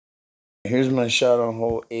Here's my shot on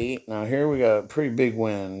hole 8. Now here we got a pretty big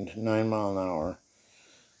wind, 9 mile an hour.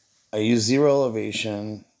 I use 0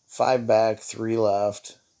 elevation, 5 back, 3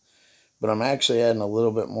 left. But I'm actually adding a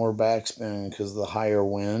little bit more backspin because of the higher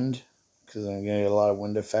wind. Because I'm going to get a lot of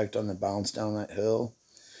wind effect on the bounce down that hill.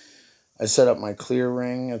 I set up my clear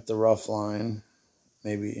ring at the rough line.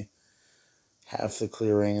 Maybe half the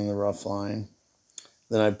clear ring in the rough line.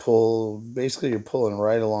 Then I pull, basically you're pulling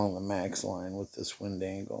right along the max line with this wind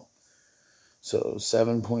angle. So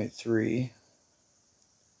 7.3.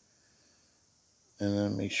 And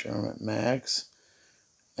then make sure I'm at max.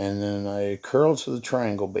 And then I curl to the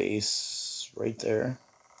triangle base right there.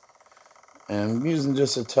 And I'm using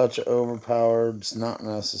just a touch of overpowered. It's not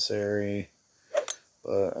necessary.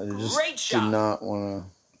 But I just did not want to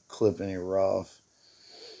clip any rough.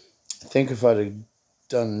 I think if I'd have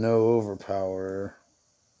done no overpower,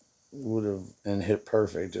 would have and hit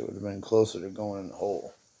perfect, it would have been closer to going in the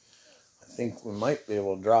hole. I think we might be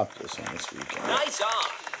able to drop this one this weekend. Nice on.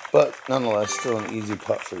 But nonetheless, still an easy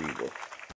putt for eagle.